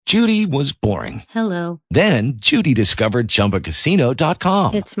Judy was boring. Hello. Then Judy discovered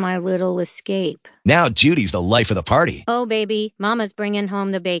ChumbaCasino.com. It's my little escape. Now Judy's the life of the party. Oh, baby, mama's bringing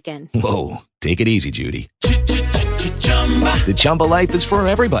home the bacon. Whoa, take it easy, Judy. The Chumba life is for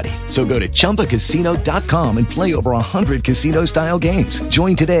everybody. So go to ChumbaCasino.com and play over 100 casino-style games.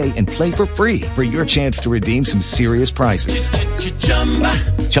 Join today and play for free for your chance to redeem some serious prizes.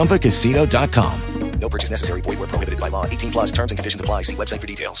 ChumbaCasino.com. No purchase necessary. Void where prohibited by law. 18 plus terms and conditions apply. See website for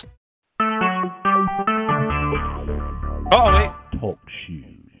details. Talk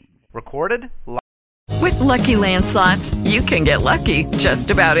shoes. Recorded live. With Lucky Land Slots, you can get lucky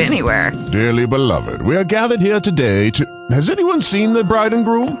just about anywhere. Dearly beloved, we are gathered here today to... Has anyone seen the bride and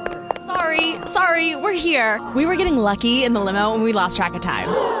groom? Sorry, we're here. We were getting lucky in the limo and we lost track of time.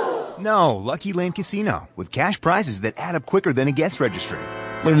 No, Lucky Land Casino, with cash prizes that add up quicker than a guest registry.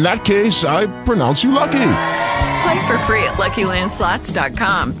 In that case, I pronounce you lucky. Play for free at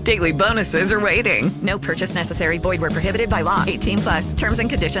LuckyLandSlots.com. Daily bonuses are waiting. No purchase necessary. Void where prohibited by law. 18 plus. Terms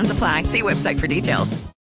and conditions apply. See website for details.